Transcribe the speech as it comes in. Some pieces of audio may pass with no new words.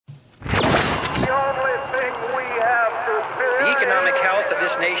The economic health of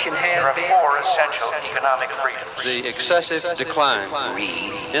this nation has been. There are four essential economic freedoms. The excessive decline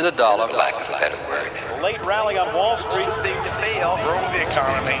in the dollar. Lack of a better word. The late rally on Wall Street. Too big to fail. Growing the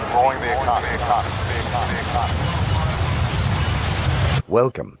economy.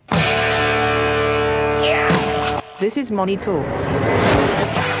 Welcome. This is Money Talks.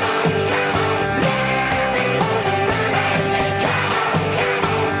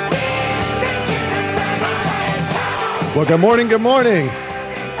 Well, good morning.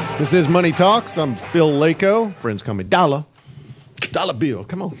 This is Money Talks. I'm Phil Lako. Friends call me Dollar. Dollar Bill.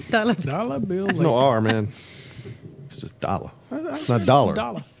 Come on. Dollar Bill. There's no R, man. It's just dollar. It's not dollar.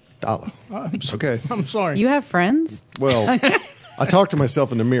 Dollar. Okay. I'm sorry. You have friends? Well, I talk to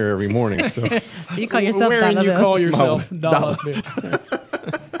myself in the mirror every morning, so. So you call yourself Wherein Dollar you Bill? call yourself Dollar. Bill.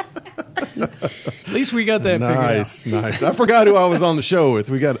 At least we got that figured out. Nice. I forgot who I was on the show with.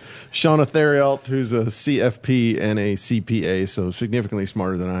 We got Shauna Theriault, who's a CFP and a CPA, so significantly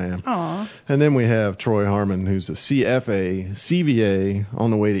smarter than I am. Aw. And then we have Troy Harmon, who's a CFA, CVA,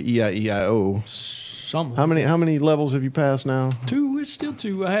 on the way to EIEIO. Something. How many levels have you passed now? Two. It's still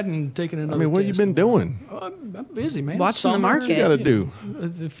two. I hadn't taken another I mean, what have you test. been doing? I'm busy, man. Watching the Summer, market. What you got to do?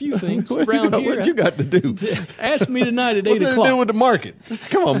 There's a few things What around here. you got to do? Ask me tonight at 8 What's that o'clock. to do with the market?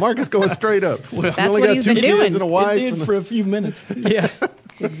 Come on, market's going straight up. Well, you That's only what got he's two been kids doing. and a wife. It did for a few minutes. Yeah,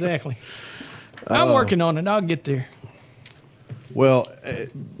 exactly. I'm working on it. I'll get there. Well,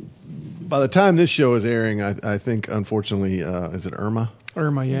 by the time this show is airing, I think, unfortunately, is it Irma?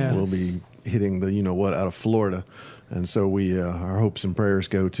 Irma, yeah. Will be hitting the you-know-what out of Florida. And so our hopes and prayers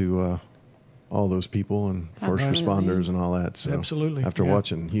go to all those people and first responders and all that. So Absolutely, After yeah.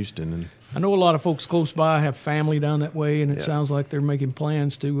 watching Houston. And I know a lot of folks close by have family down that way, and it Yeah. sounds like they're making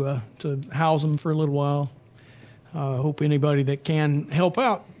plans to house them for a little while. I hope anybody that can help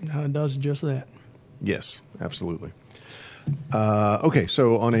out does just that. Yes, absolutely. Okay,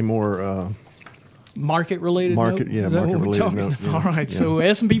 so on a more Market-related Market- note? yeah, Is that what we're market-related talking? note, yeah. All right, Yeah. so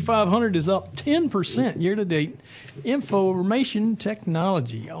S&P 500 is up 10% year-to-date. Information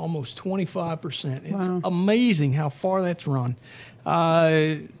technology, almost 25%. It's Wow. amazing how far that's run.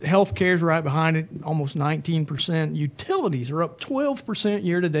 Healthcare is right behind it, almost 19%. Utilities are up 12%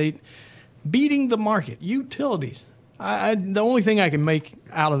 year-to-date, beating the market. Utilities. The only thing I can make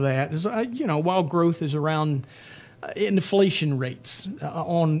out of that is, while growth is around inflation rates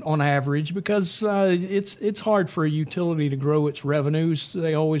on average, because it's hard for a utility to grow its revenues.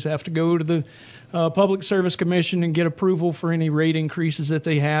 They always have to go to the Public Service Commission and get approval for any rate increases that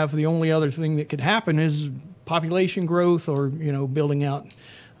they have. The only other thing that could happen is population growth or building out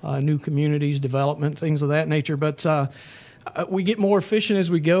new communities, development, things of that nature. But we get more efficient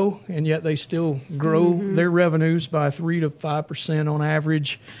as we go, and yet they still grow their revenues by 3 to 5% on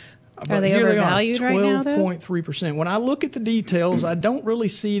average. Are they overvalued right now, though? 12.3%. When I look at the details, I don't really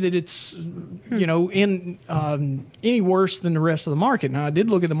see that it's, in any worse than the rest of the market. Now, I did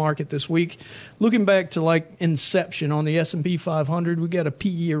look at the market this week. Looking back to, like, inception on the S&P 500, we got a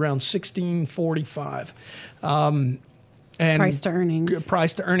PE around 16.45. And Price to earnings.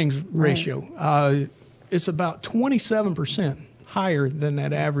 Price to earnings ratio. It's about 27% higher than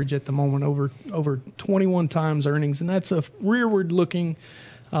that average at the moment, over 21 times earnings. And that's a rearward-looking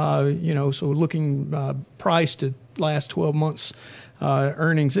so looking price to last 12 months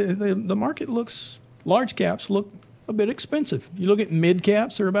earnings. The market large caps look a bit expensive. You look at mid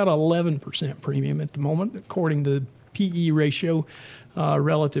caps, they're about 11% premium at the moment, according to PE ratio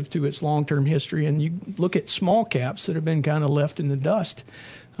relative to its long-term history. And you look at small caps that have been kind of left in the dust,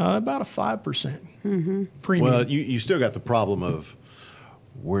 about a 5% premium. well, you still got the problem of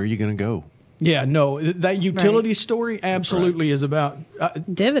where are you going to go? Yeah, no, that utility story absolutely is about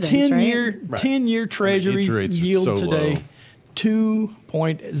Dividends, 10-year Treasury rates are yield so today, low.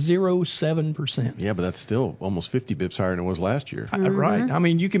 2.07%. Yeah, but that's still almost 50 bips higher than it was last year. Right. I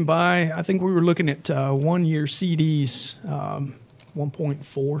mean, you can buy, I think we were looking at 1-year CDs,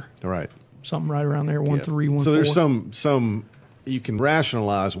 1.4, Right. something right around there, 1.3, 1.4. So there's some you can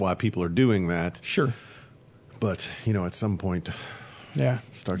rationalize why people are doing that. Sure. But, at some point Yeah.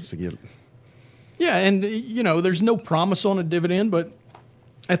 it starts to get... Yeah, and, there's no promise on a dividend, but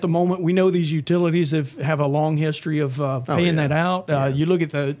at the moment we know these utilities have a long history of paying that out. You look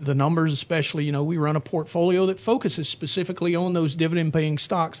at the numbers, especially, we run a portfolio that focuses specifically on those dividend-paying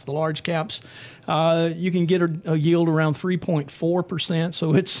stocks, the large caps, You can get a yield around 3.4%,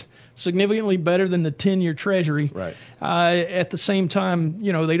 so it's significantly better than the 10-year Treasury. Right. At the same time,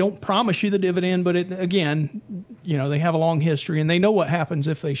 they don't promise you the dividend, but again, they have a long history and they know what happens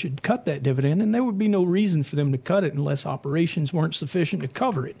if they should cut that dividend, and there would be no reason for them to cut it unless operations weren't sufficient to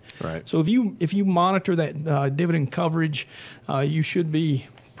cover it. Right. So if you monitor that dividend coverage, you should be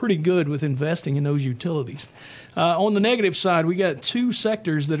pretty good with investing in those utilities. On the negative side, we got two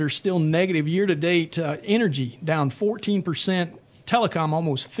sectors that are still negative year to date. Energy down 14%. Telecom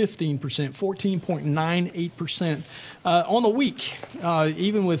almost 15%, 14.98%. On the week,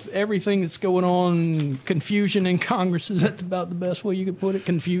 even with everything that's going on, confusion in Congress, is that about the best way you could put it?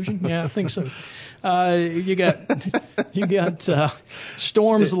 Confusion? Yeah, I think so. You got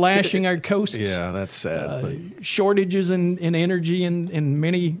storms lashing our coasts. Yeah, that's sad. Shortages in energy in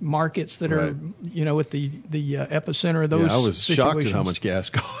many markets that are, at the epicenter of those. Yeah, I was situations. shocked at how much gas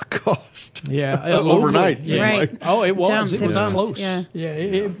cost. Yeah, overnight. Yeah. Right. Like. Oh, it was. Jumped, It was bumped. close. Yeah.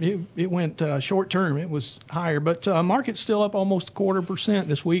 It went short term. It was higher, but market's still up almost 0.25%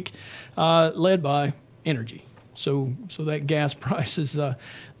 this week, led by energy. So that gas price is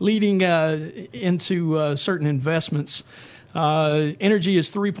leading into certain investments. Energy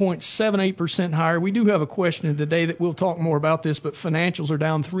is 3.78% higher. We do have a question today that we'll talk more about this, but financials are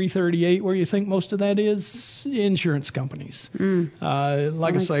down 338. Where do you think most of that is? Insurance companies.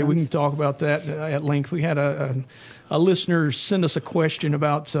 Like I say, we can talk about that at length. We had a listener send us a question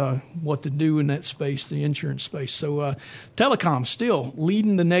about what to do in that space, the insurance space. So telecom still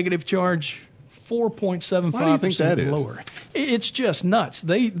leading the negative charge. 4.75% Why do you think that is? lower. It's just nuts.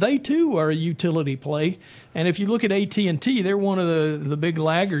 They too are a utility play, and if you look at AT&T, they're one of the big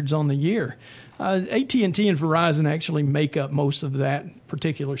laggards on the year. AT&T and Verizon actually make up most of that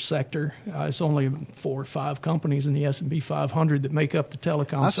particular sector. It's only 4 or 5 companies in the S&P 500 that make up the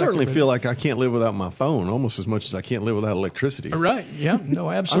telecom I sector. certainly feel like I can't live without my phone almost as much as I can't live without electricity. Right. Yeah.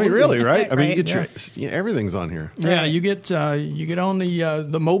 No. Absolutely. I mean, really, right? I mean, you Right. get everything's on here. Yeah. You get on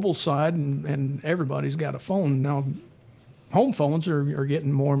the mobile side, and everybody's got a phone now. Home phones are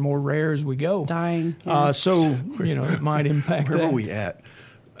getting more and more rare as we go. Dying. Yeah. So it might impact Where that. were we at?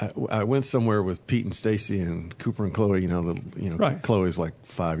 I went somewhere with Pete and Stacy and Cooper and Chloe. Right. Chloe's like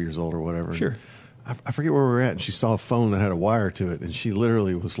 5 years old or whatever. Sure. I forget where we were at, and she saw a phone that had a wire to it, and she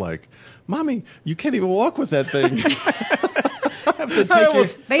literally was like, "Mommy, you can't even walk with that thing."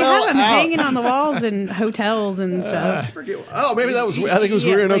 They have them hanging on the walls in hotels and stuff. Oh, maybe that was. I think it was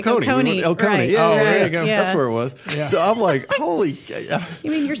we were in like Oconee. Oconee. Yeah, Oh, yeah, there yeah. you go. Yeah. That's where it was. Yeah. So I'm like, holy.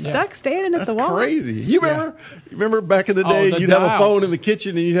 You mean you're stuck standing at That's the wall? crazy. You remember back in the day, the you'd have a dial. phone in the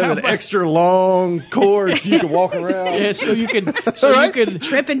kitchen and you'd have How an about- extra long cord so you could walk around. Yeah, so you could Right?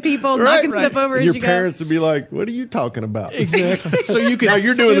 Tripping people, Right. knocking stuff over And as your you parents would be like, "What are you talking about?" exactly. So you could Now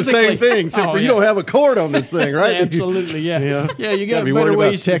you're doing the same thing, except for you don't have a cord on this thing, right? Absolutely, yeah. Yeah. You Gotta got be better worried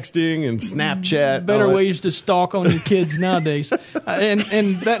about ways. texting and Snapchat. and Better all that. ways to stalk on your kids nowadays.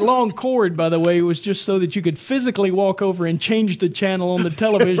 And that long cord, by the way, was just so that you could physically walk over and change the channel on the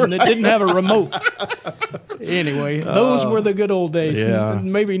television that didn't have a remote. Anyway, those were the good old days. Yeah.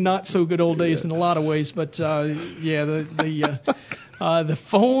 Maybe not so good old days in a lot of ways, but the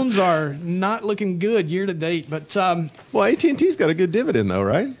phones are not looking good year to date. But Well, AT&T's got a good dividend though,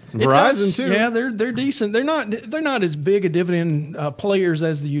 right? it Verizon does. too. Yeah, they're decent. They're not as big a dividend players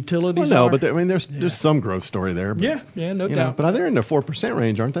as the utilities Well, no, are. but I mean, there's some growth story there. But, yeah, no you know, doubt. but they're in the 4%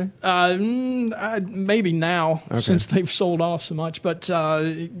 range, aren't they? Maybe now since they've sold off so much, but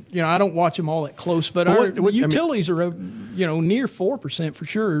I don't watch them all that close. But Well, our what- utilities are near 4% for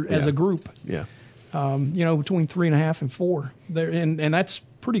sure as a group. Yeah. Between 3.5 and 4. There and that's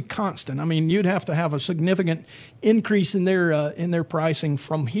pretty constant. I mean, you'd have to have a significant increase in their pricing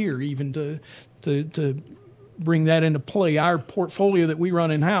from here even to bring that into play. Our portfolio that we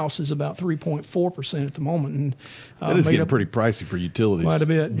run in house is about 3.4% at the moment, and That is made getting up pretty pricey for utilities. quite a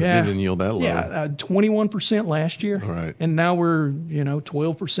bit. The Yeah, dividend yield that low. Yeah, 21% last year, Right. and now we're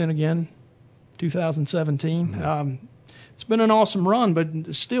 12% again, 2017. It's been an awesome run,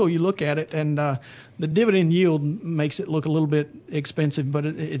 but still, you look at it, and the dividend yield makes it look a little bit expensive, but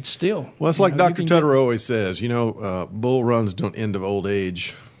it's still. Well, it's like you Dr. can Tutter always says, bull runs don't end of old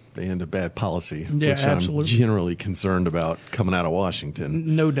age. They end of bad policy, Yeah, which absolutely. I'm generally concerned about coming out of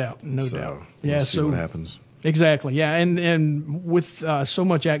Washington. No doubt, no So doubt. we'll Yeah, see so what happens. exactly, yeah, and with so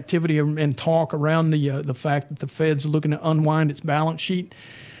much activity and talk around the fact that the Fed's looking to unwind its balance sheet,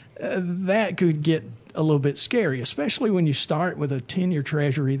 that could get a little bit scary, especially when you start with a 10-year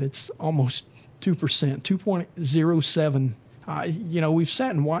Treasury that's almost 2%, 2.07. We've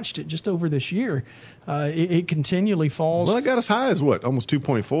sat and watched it just over this year. It continually falls. Well, it got as high as what? Almost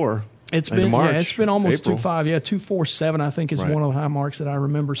 2.4. It's into been March, it's been almost April. 2.5. Yeah, 2.47 I think is Right. one of the high marks that I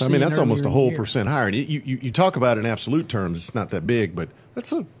remember So, I seeing. mean, that's almost earlier a in whole the year. percent higher. And you talk about it in absolute terms, it's not that big, but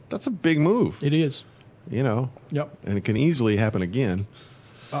that's a big move. It is. You know, Yep. and it can easily happen again.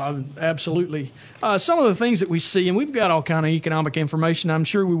 Absolutely. Some of the things that we see, and we've got all kind of economic information. I'm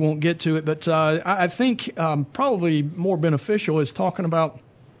sure we won't get to it, but I think probably more beneficial is talking about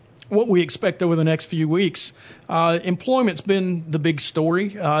what we expect over the next few weeks. Employment's been the big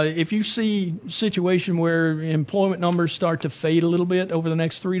story. If you see a situation where employment numbers start to fade a little bit over the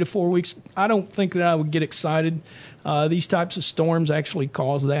next 3 to 4 weeks, I don't think that I would get excited. These types of storms actually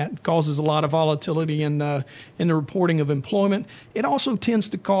cause that. It causes a lot of volatility in the reporting of employment. It also tends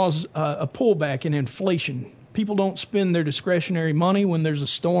to cause a pullback in inflation. People don't spend their discretionary money when there's a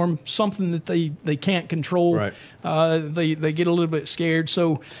storm, something that they can't control. Right. They get a little bit scared.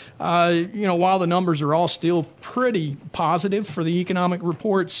 So, while the numbers are all still pretty positive for the economic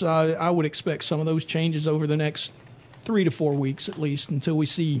reports, I would expect some of those changes over the next 3 to 4 weeks at least until we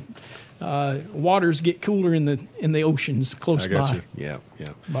see waters get cooler in the oceans close I got by. you. Yeah.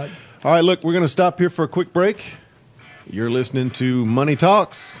 But All right, look, we're going to stop here for a quick break. You're listening to Money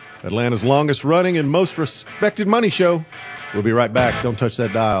Talks, Atlanta's longest running and most respected money show. We'll be right back. Don't touch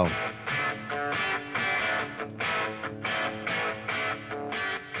that dial.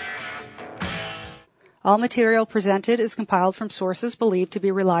 All material presented is compiled from sources believed to be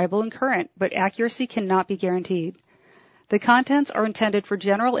reliable and current, but accuracy cannot be guaranteed. The contents are intended for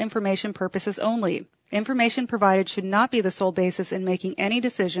general information purposes only. Information provided should not be the sole basis in making any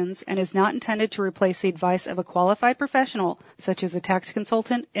decisions and is not intended to replace the advice of a qualified professional, such as a tax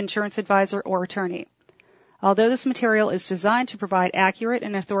consultant, insurance advisor, or attorney. Although this material is designed to provide accurate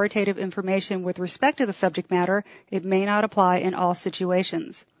and authoritative information with respect to the subject matter, it may not apply in all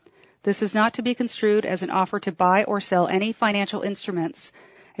situations. This is not to be construed as an offer to buy or sell any financial instruments.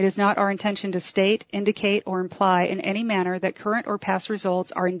 It is not our intention to state, indicate, or imply in any manner that current or past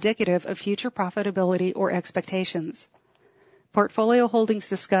results are indicative of future profitability or expectations. Portfolio holdings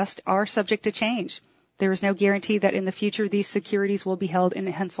discussed are subject to change. There is no guarantee that in the future these securities will be held in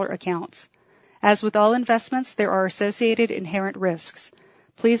Hensler accounts. As with all investments, there are associated inherent risks.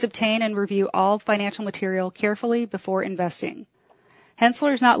 Please obtain and review all financial material carefully before investing.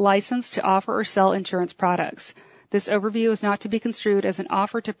 Hensler is not licensed to offer or sell insurance products. This overview is not to be construed as an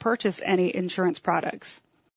offer to purchase any insurance products.